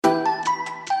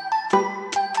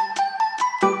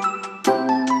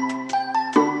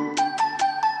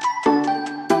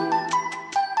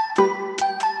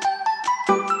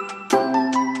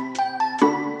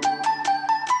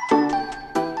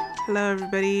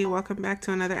everybody. Welcome back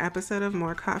to another episode of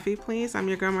More Coffee, Please. I'm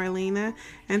your girl Marlena,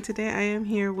 and today I am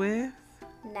here with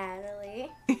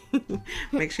Natalie.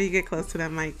 Make sure you get close to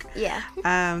that mic.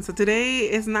 Yeah. So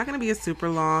today is not going to be a super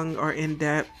long or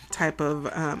in-depth type of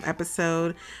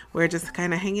episode. We're just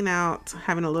kind of hanging out,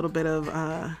 having a little bit of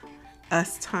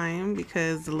us time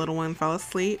because the little one fell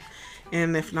asleep.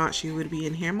 And if not, she would be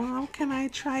in here. Mom, can I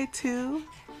try to?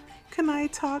 Can I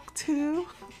talk too?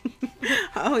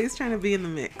 Always trying to be in the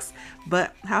mix.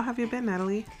 But how have you been,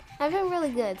 Natalie? I've been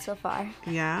really good so far.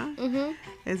 Yeah? Mm-hmm.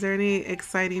 Is there any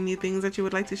exciting new things that you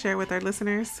would like to share with our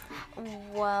listeners?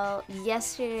 Well,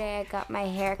 yesterday I got my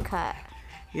hair cut.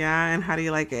 Yeah, and how do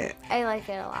you like it? I like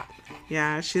it a lot.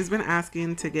 Yeah, she's been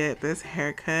asking to get this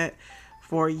haircut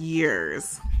for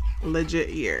years. Legit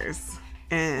years.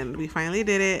 And we finally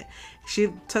did it. She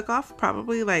took off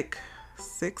probably like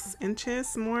 6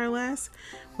 inches more or less,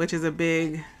 which is a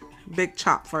big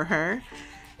chop for her,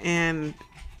 and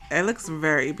it looks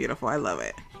very beautiful. I love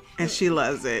it, and she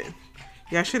loves it.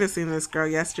 Yeah, I should have seen this girl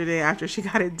yesterday after she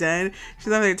got it done.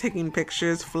 She's out there taking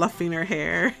pictures, fluffing her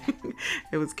hair.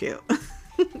 It was cute.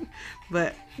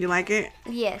 But you like it?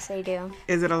 Yes, I do.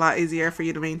 Is it a lot easier for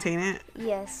you to maintain it?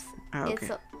 Yes. Oh, okay.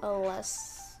 It's a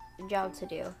less job to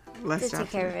do. Less to job take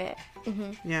care of it.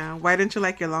 Mm-hmm. Yeah. Why didn't you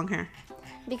like your long hair?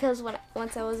 Because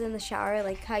once I was in the shower,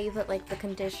 like how you put like the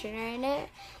conditioner in it,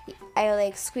 I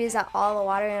like squeeze out all the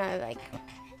water and I like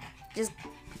just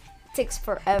takes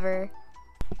forever.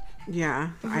 Yeah,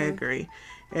 I agree.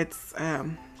 It's a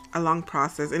long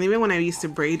process. And even when I used to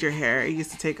braid your hair, it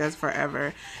used to take us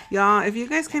forever. Y'all, if you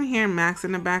guys can hear Max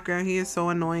in the background, he is so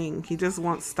annoying. He just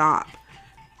won't stop.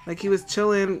 Like he was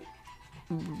chilling,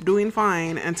 doing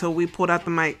fine until we pulled out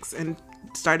the mics and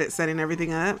started setting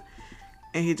everything up.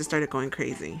 And he just started going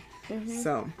crazy. Mm-hmm.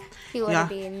 So He would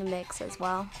be in the mix as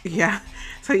well. Yeah.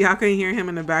 So y'all can hear him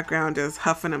in the background just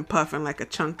huffing and puffing like a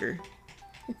chunker.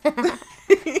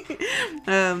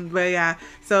 But yeah,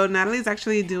 so Natalie's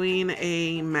actually doing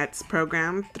a METS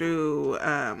program through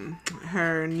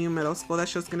her new middle school that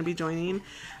she's going to be joining.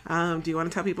 Do you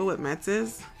want to tell people what METS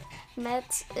is?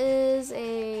 METS is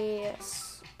a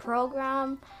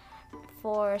program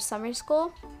for summer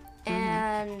school.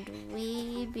 And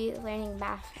we be learning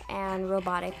math and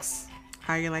robotics.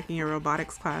 How are you liking your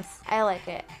robotics class? I like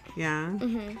it. Yeah?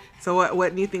 Mm-hmm. So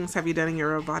what new things have you done in your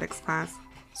robotics class?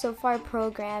 So far,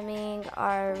 programming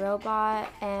our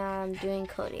robot and doing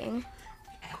coding.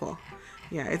 Cool.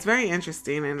 Yeah, it's very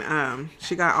interesting. And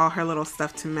she got all her little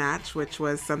stuff to match, which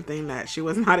was something that she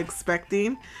was not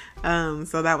expecting.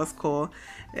 So that was cool.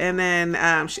 And then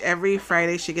every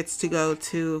Friday she gets to go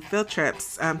to field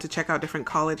trips to check out different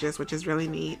colleges, which is really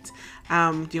neat.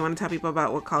 Do you want to tell people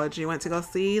about what college you went to go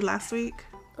see last week?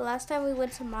 Last time we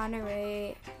went to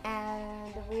Monterey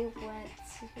and we went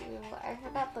to, I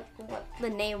forgot what the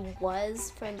name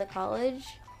was from the college.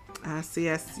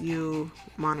 CSU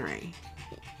Monterey.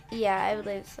 Yeah, I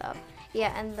believe so.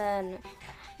 Yeah, and then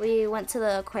we went to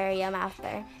the aquarium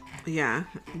after. Yeah.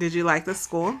 Did you like the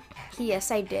school?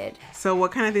 Yes, I did. So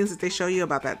what kind of things did they show you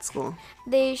about that school?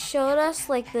 They showed us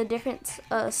like the different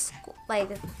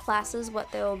classes, what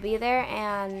there will be there,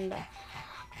 and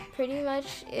pretty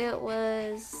much it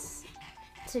was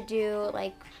to do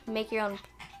like make your own,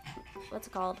 what's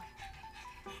it called,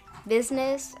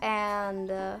 business,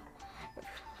 and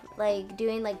like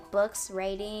doing like books,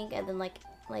 writing, and then like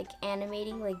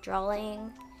animating, like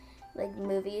drawing, like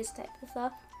movies type of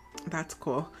stuff. That's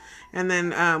cool. And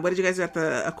then what did you guys do at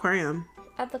the aquarium?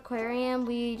 At the aquarium,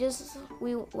 we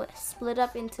split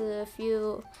up into a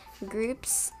few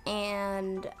groups,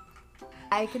 and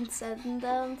I can send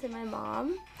them to my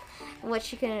mom, what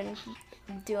she can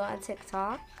do on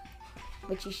TikTok,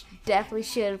 which you definitely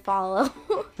should follow.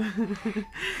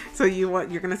 So you're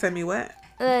gonna send me what?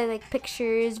 Like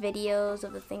pictures, videos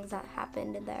of the things that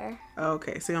happened in there.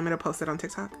 Okay, so you want me to post it on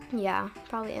TikTok? Yeah,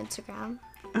 probably Instagram.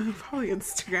 Probably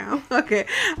Instagram. Okay.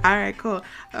 All right, cool.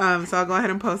 So I'll go ahead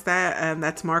and post that.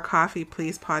 That's More Coffee,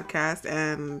 Please podcast,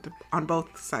 and on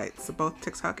both sites, so both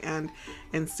TikTok and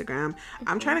Instagram.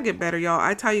 I'm trying to get better, y'all.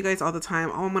 I tell you guys all the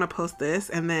time, oh, I'm going to post this,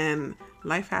 and then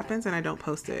life happens and I don't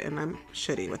post it, and I'm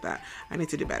shitty with that. I need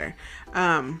to do better.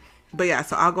 But yeah,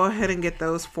 so I'll go ahead and get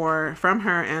those from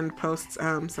her and post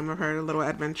some of her little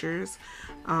adventures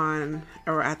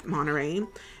at Monterey.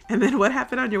 And then what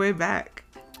happened on your way back?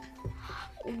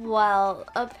 Well,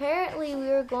 apparently we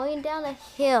were going down a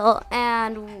hill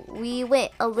and we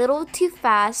went a little too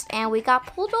fast and we got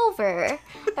pulled over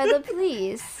by the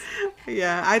police.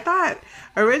 Yeah, I thought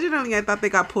originally they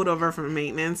got pulled over for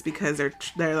maintenance because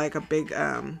they're like a big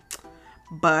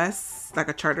bus, like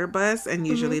a charter bus, and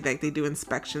usually like they do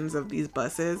inspections of these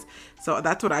buses. So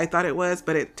that's what I thought it was,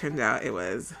 but it turned out it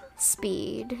was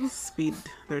Speed.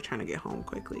 They're trying to get home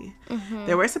quickly.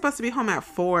 They were supposed to be home at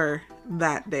 4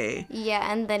 that day.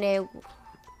 Yeah, and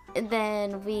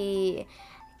then we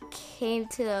came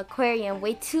to the aquarium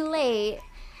way too late,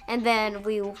 and then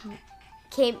we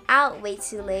came out way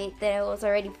too late. Then it was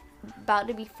already about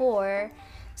to be 4,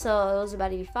 so it was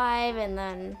about to be 5, and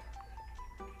then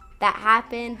that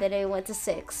happened. Then it went to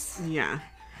 6. Yeah.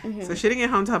 So she didn't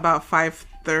get home till about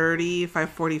 5:30,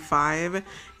 5:45,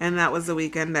 and that was the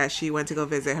weekend that she went to go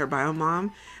visit her bio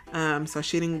mom. So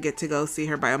she didn't get to go see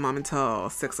her bio mom until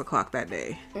 6 o'clock that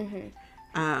day.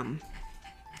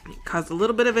 Caused a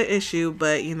little bit of an issue,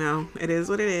 but you know, it is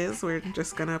what it is. We're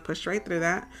just gonna push right through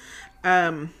that.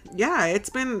 Yeah, it's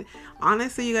been,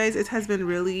 honestly, you guys, it has been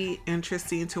really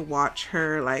interesting to watch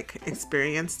her like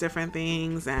experience different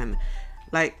things. And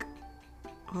like,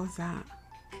 what was that?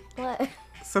 What?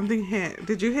 Something hit.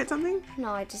 Did you hit something?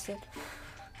 No, I just did.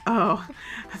 Oh,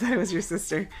 I thought it was your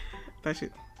sister. I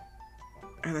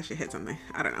thought she hit something.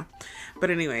 I don't know. But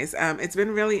anyways, it's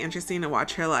been really interesting to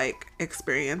watch her like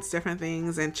experience different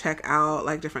things and check out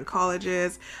like different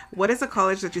colleges. What is a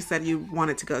college that you said you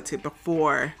wanted to go to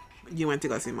before you went to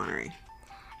go see Monterey?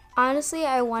 Honestly,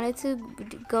 I wanted to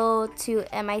go to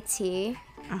MIT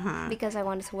Uh-huh. because I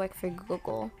wanted to work for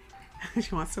Google.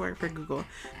 She wants to work for Google.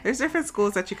 There's different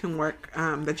schools that you can work,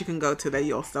 that you can go to that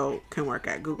you also can work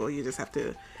at Google. You just have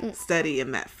to study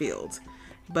in that field.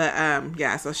 But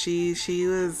yeah, so she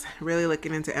was really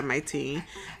looking into MIT.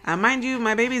 Mind you,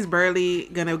 my baby's barely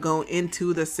gonna go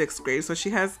into the 6th grade, so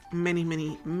she has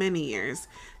many years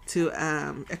to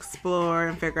explore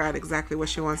and figure out exactly what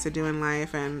she wants to do in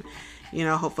life, and you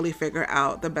know, hopefully figure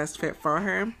out the best fit for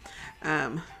her.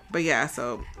 But yeah,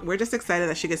 so we're just excited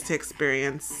that she gets to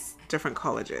experience different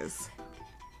colleges.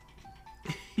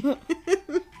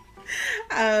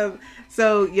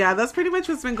 So yeah, that's pretty much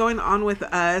what's been going on with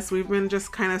us. We've been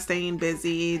just kind of staying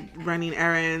busy, running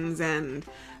errands and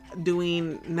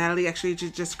doing. Natalie actually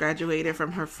just graduated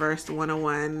from her first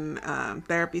 101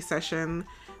 therapy session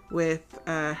with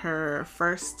her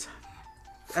first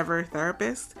ever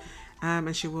therapist.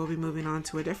 And she will be moving on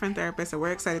to a different therapist. So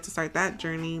we're excited to start that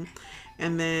journey.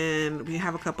 And then we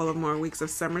have a couple of more weeks of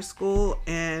summer school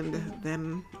and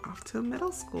then off to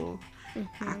middle school.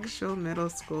 Actual middle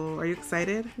school. Are you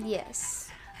excited? Yes.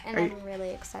 And I'm really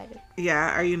excited.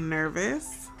 Yeah. Are you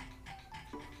nervous?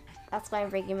 That's why I'm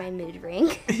bringing my mood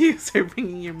ring. You start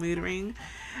bringing your mood ring?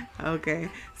 Okay.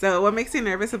 So what makes you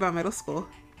nervous about middle school?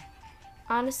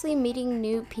 Honestly, meeting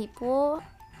new people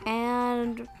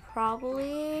and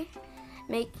probably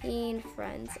making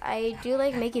friends. I do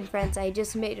like making friends. I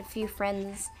just made a few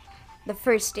friends the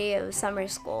first day of summer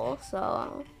school,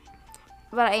 so,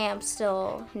 but I am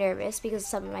still nervous because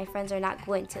some of my friends are not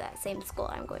going to that same school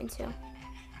I'm going to.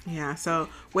 Yeah, so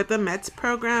with the METS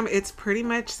program, it's pretty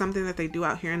much something that they do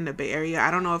out here in the Bay Area.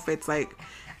 I don't know if it's like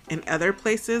in other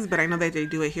places, but I know that they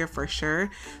do it here for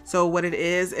sure. So what it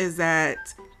is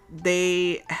that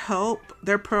they help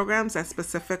their programs at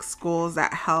specific schools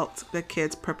that helped the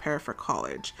kids prepare for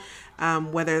college,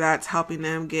 whether that's helping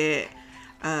them get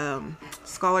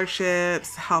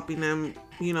scholarships, helping them,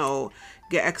 you know,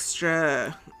 get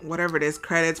extra whatever it is,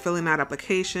 credits, filling out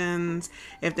applications,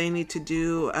 if they need to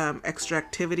do extra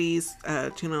activities,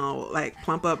 you know, like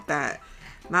plump up that,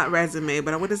 not resume,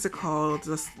 but what is it called,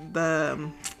 the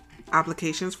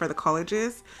applications for the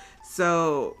colleges.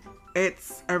 So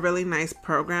it's a really nice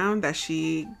program that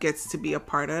she gets to be a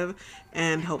part of,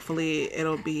 and hopefully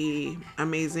it'll be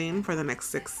amazing for the next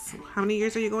 6. How many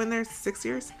years are you going there? 6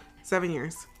 years? 7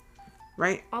 years,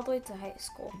 right? All the way to high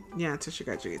school. Yeah, until she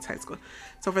graduates high school.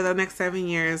 So for the next 7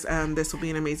 years, this will be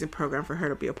an amazing program for her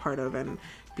to be a part of and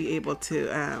be able to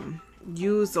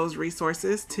use those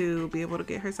resources to be able to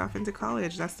get herself into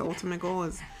college. That's the ultimate goal,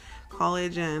 is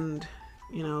college, and,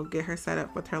 you know, get her set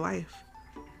up with her life.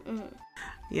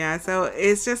 Yeah, so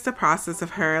it's just a process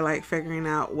of her like figuring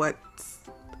out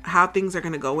how things are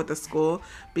going to go with the school,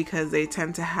 because they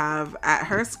tend to have, at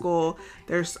her school,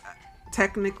 there's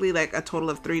technically like a total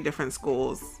of 3 different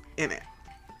schools in it.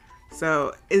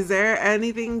 So is there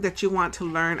anything that you want to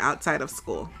learn outside of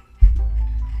school?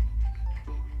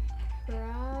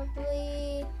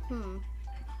 Probably,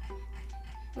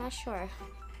 not sure.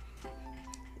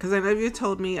 Because I know you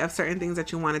told me of certain things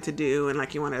that you wanted to do, and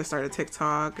like you wanted to start a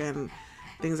TikTok and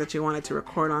things that you wanted to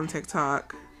record on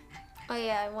TikTok. Oh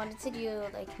yeah, I wanted to do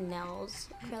like nails,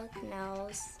 acrylic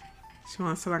nails. She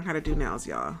wants to learn how to do nails,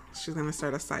 y'all. She's going to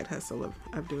start a side hustle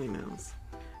of doing nails.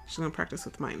 She's going to practice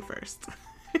with mine first.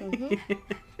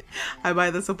 I buy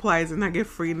the supplies and I get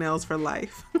free nails for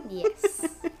life. Yes.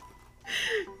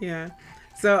 Yeah.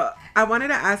 So I wanted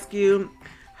to ask you,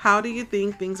 how do you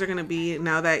think things are going to be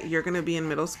now that you're going to be in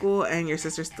middle school and your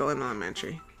sister's still in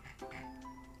elementary?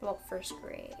 Well, first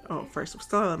grade. Oh,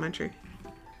 still elementary.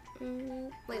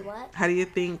 Wait, what? How do you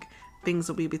think things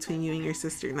will be between you and your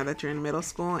sister now that you're in middle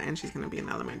school and she's going to be in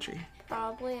elementary?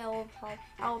 Probably,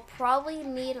 I'll probably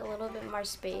need a little bit more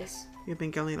space. You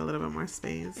think you'll need a little bit more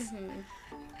space?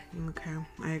 Mm-hmm. Okay,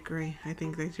 I agree. I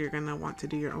think that you're going to want to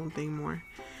do your own thing more.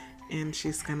 And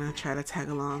she's going to try to tag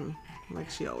along like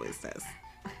she always does.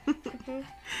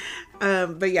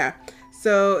 Mm-hmm. But yeah,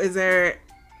 so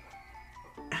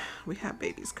we have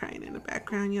babies crying in the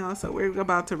background, y'all. So we're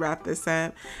about to wrap this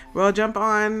up. We'll jump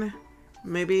on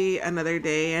maybe another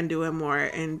day and do a more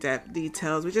in-depth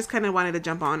details. We just kind of wanted to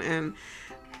jump on and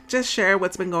just share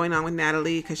what's been going on with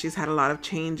Natalie, because she's had a lot of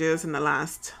changes in the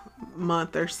last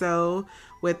month or so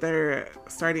with her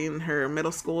starting her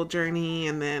middle school journey,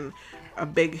 and then a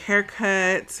big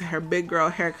haircut, her big girl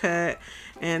haircut,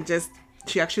 and just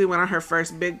she actually went on her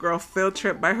first big girl field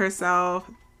trip by herself,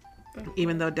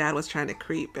 even though Dad was trying to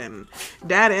creep, and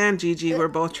Dad and Gigi were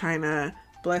both trying to,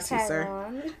 bless you,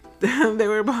 sir. They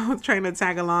were both trying to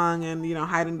tag along and, you know,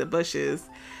 hide in the bushes,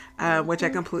 which I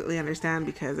completely understand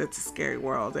because it's a scary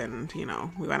world and, you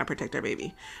know, we want to protect our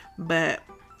baby. But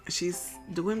she's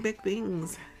doing big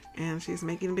things and she's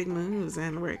making big moves,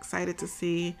 and we're excited to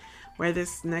see where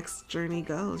this next journey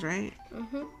goes, right?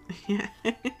 Mm-hmm. Yeah.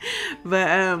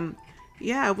 But,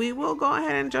 yeah, we will go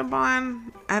ahead and jump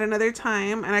on at another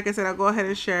time. And like I said, I'll go ahead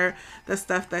and share the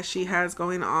stuff that she has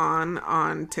going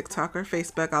on TikTok or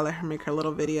Facebook. I'll let her make her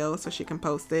little video so she can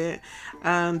post it.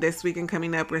 This weekend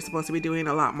coming up, we're supposed to be doing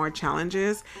a lot more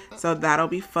challenges. So that'll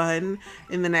be fun.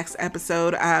 In the next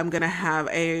episode, I'm going to have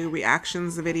a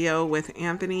reactions video with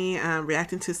Anthony,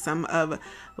 reacting to some of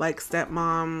like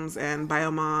stepmoms and bio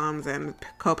moms and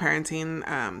co-parenting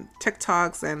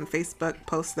TikToks and Facebook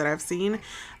posts that I've seen.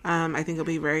 I think it'll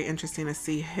be very interesting to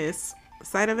see his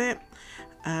side of it.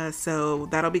 So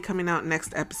that'll be coming out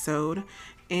next episode.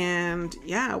 And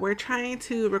yeah, we're trying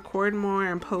to record more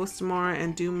and post more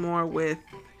and do more with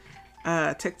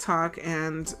TikTok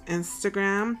and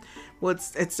Instagram. Well,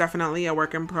 it's definitely a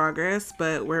work in progress,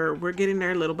 but we're getting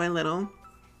there little by little.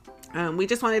 We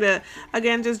just wanted to,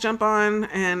 again, just jump on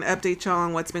and update y'all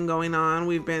on what's been going on.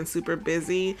 We've been super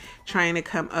busy trying to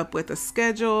come up with a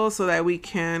schedule so that we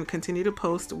can continue to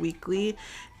post weekly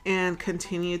and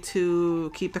continue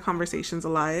to keep the conversations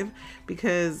alive,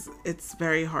 because it's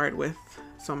very hard with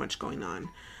so much going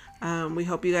on. We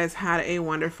hope you guys had a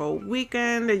wonderful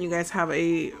weekend and you guys have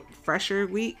a fresher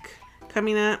week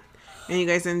coming up. And you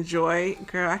guys enjoy.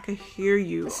 Girl, I could hear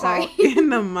you all in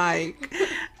the mic.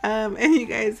 And you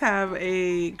guys have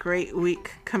a great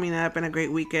week coming up and a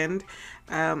great weekend.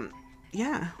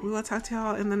 Yeah, we will talk to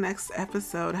y'all in the next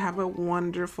episode. Have a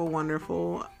wonderful,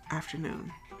 wonderful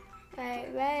afternoon. Bye.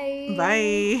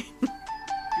 Bye.